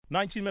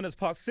19 minutes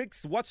past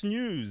 6. What's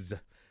news?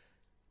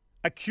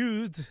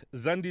 Accused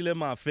Zandile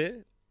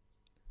Mafe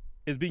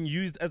is being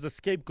used as a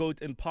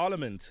scapegoat in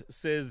Parliament,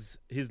 says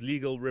his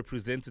legal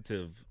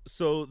representative.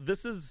 So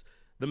this is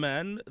the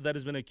man that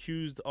has been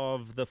accused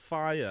of the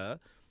fire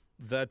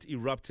that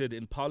erupted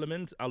in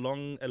Parliament,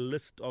 along a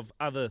list of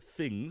other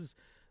things.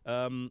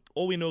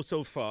 All we know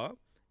so far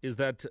is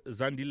that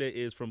Zandile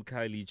is from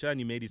Khayelitsha, and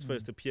he made his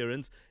first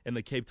appearance in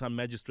the Cape Town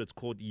Magistrates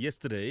Court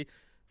yesterday.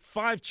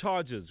 5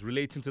 charges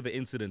relating to the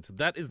incident.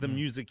 That is the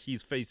music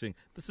he's facing.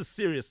 This is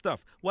serious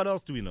stuff. What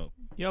else do we know?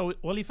 Yeah,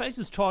 well, he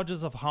faces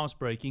charges of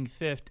housebreaking,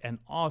 theft, and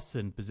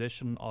arson,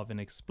 possession of an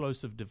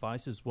explosive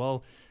device, as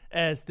well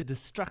as the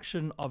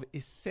destruction of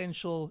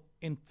essential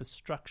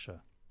infrastructure.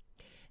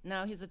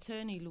 Now, his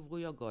attorney,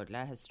 Luvuyo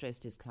Godla, has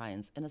stressed his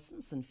client's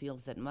innocence and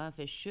feels that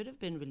Mafe should have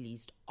been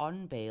released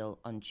on bail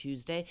on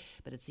Tuesday,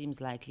 but it seems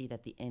likely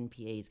that the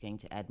NPA is going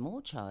to add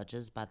more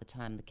charges by the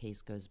time the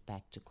case goes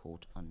back to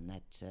court on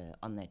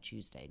that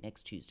Tuesday,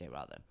 next Tuesday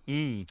rather.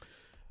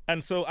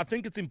 And so I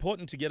think it's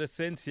important to get a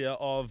sense here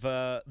of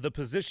the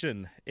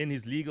position in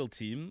his legal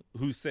team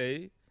who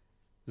say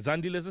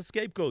Zandile is a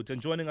scapegoat.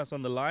 And joining us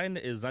on the line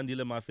is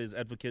Zandile Mafe's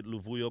advocate,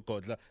 Luvuyo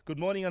Godla. Good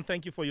morning and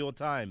thank you for your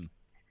time.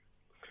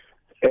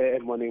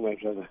 Good morning, my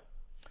brother.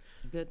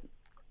 Good.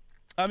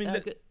 I mean,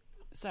 good.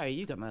 Sorry,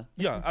 you go, Mo.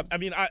 Yeah,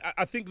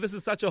 I think this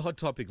is such a hot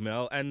topic,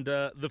 Mel. And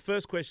the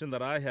first question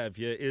that I have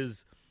here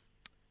is,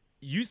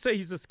 you say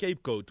he's a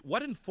scapegoat.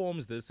 What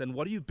informs this and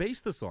what do you base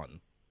this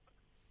on?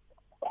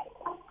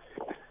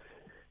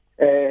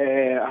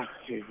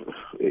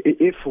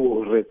 If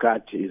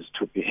regard is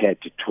to be had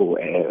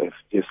to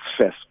this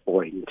first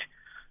point,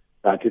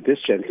 that this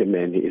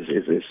gentleman is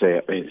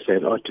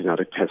an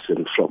ordinary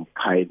person from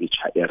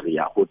Khayelitsha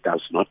area who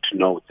does not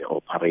know the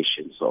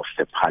operations of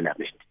the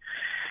parliament.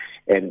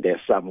 And there's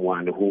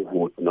someone who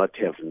would not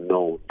have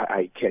known.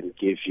 I can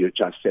give you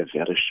just a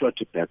very short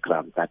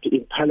background that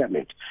in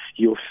Parliament,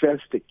 you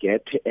first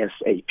get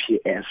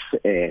SAPS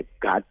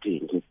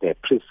guarding the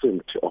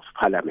precinct of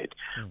Parliament,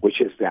 which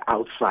is the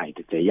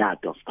outside, the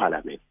yard of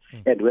Parliament.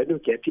 And when you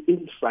get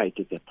inside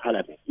the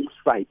Parliament,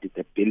 inside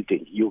the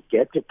building, you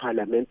get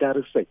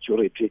parliamentary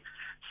security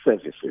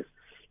services.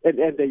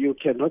 And you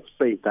cannot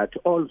say that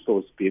all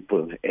those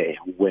people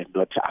were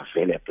not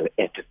available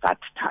at that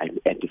time,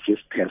 and this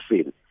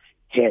person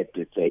had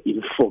the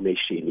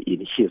information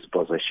in his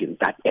possession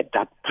that at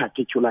that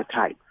particular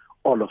time,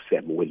 all of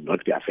them will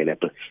not be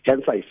available.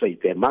 Hence, I say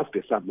there must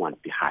be someone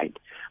behind.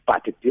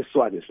 But this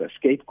one is a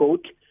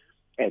scapegoat.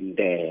 And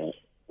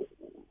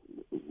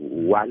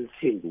one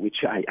thing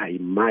which I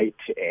might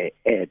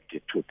add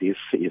to this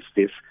is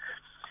this.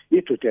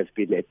 It would have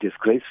been a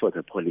disgrace for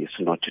the police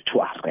not to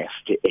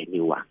arrest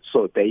anyone.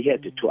 So they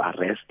had to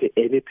arrest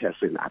any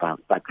person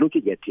around. But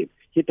looking at him,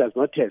 he does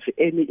not have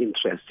any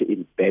interest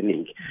in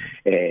banning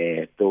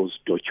those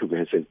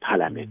documents in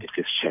Parliament.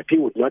 This chap, he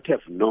would not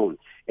have known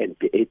and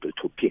be able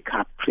to pick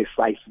up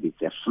precisely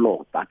the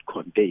floor that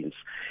contains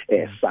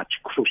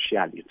such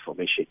crucial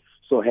information.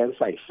 So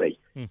hence I say,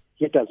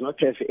 he does not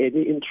have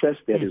any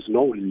interest. There is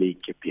no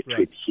link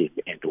between him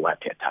and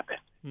what had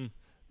happened.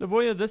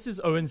 Luvuyo, this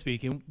is Owen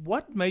speaking.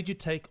 What made you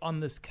take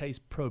on this case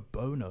pro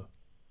bono?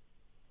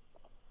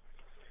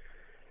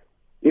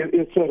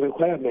 It's a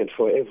requirement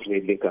for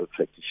every legal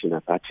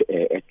practitioner that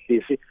at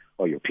least,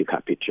 or you pick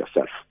up it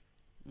yourself.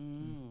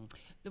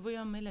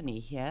 Luvuyo,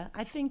 Melanie here.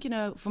 I think,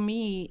 for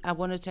me, I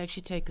wanted to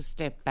actually take a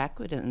step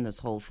backward in this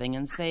whole thing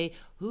and say,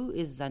 who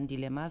is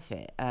Zandile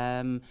Mafe?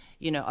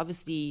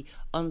 Obviously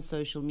on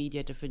social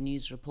media, different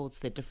news reports,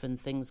 there are different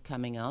things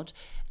coming out.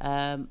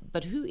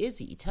 But who is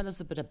he? Tell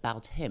us a bit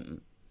about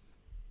him.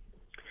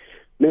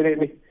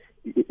 Melanie,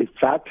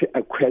 that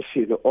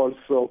question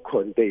also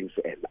contains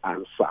an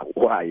answer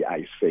why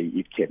I say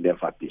it can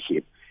never be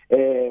him.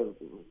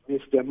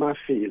 Mr.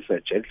 Mafe is a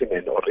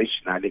gentleman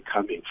originally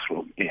coming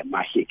from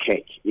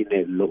Mahikeng in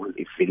a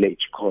lonely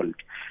village called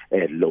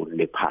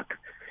Lonely Park.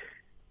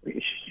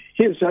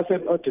 He's just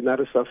an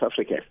ordinary South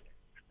African.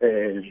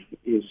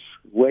 He's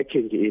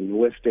working in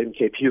Western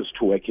Cape. He used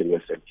to work in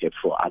Western Cape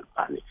for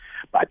Albany,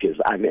 but is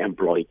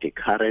unemployed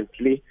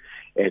currently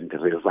and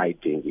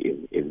residing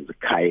in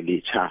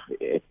Khayelitsha,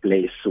 a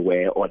place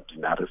where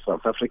ordinary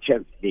South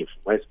Africans live,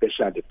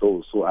 especially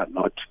those who are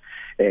not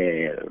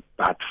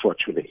that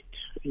fortunate.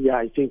 Yeah,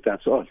 I think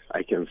that's all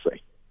I can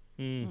say.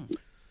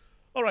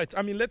 All right.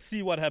 Let's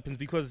see what happens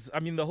because,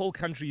 the whole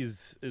country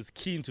is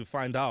keen to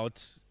find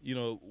out,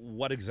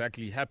 what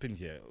exactly happened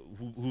here.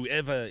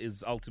 Whoever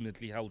is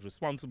ultimately held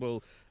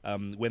responsible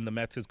when the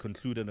matter is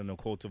concluded in a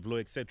court of law,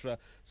 etc.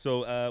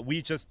 So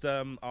we just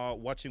are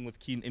watching with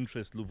keen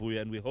interest,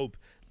 Luvuyo, and we hope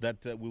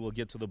that we will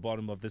get to the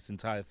bottom of this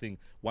entire thing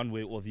one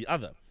way or the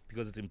other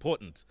because it's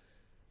important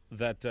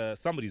that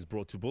somebody's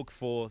brought to book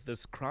for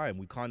this crime.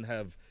 We can't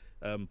have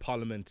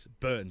Parliament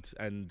burnt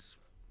and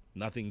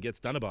nothing gets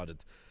done about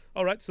it.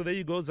 All right, so there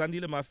you go.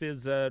 Zandile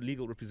Mafe's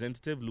legal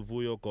representative,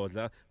 Luvuyo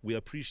Godla. We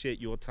appreciate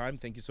your time.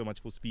 Thank you so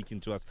much for speaking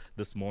to us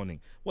this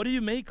morning. What do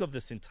you make of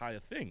this entire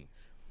thing?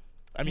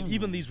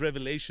 Even these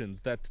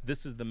revelations that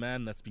this is the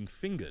man that's being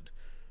fingered.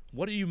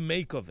 What do you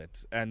make of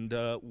it? And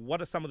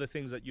what are some of the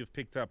things that you've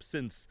picked up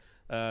since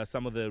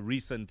some of the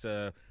recent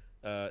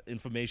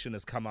information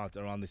has come out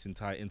around this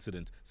entire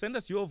incident? Send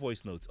us your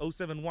voice notes,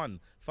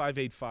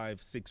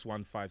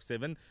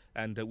 071-585-6157,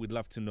 and we'd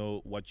love to know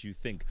what you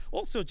think.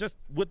 Also, just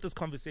with this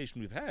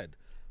conversation we've had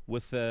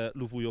with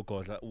Luvuyo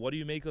Godla, what do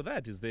you make of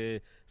that? Is there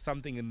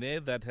something in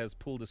there that has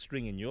pulled a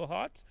string in your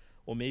heart,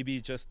 or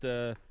maybe just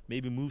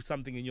maybe move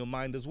something in your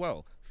mind as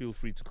well? Feel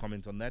free to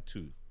comment on that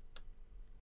too.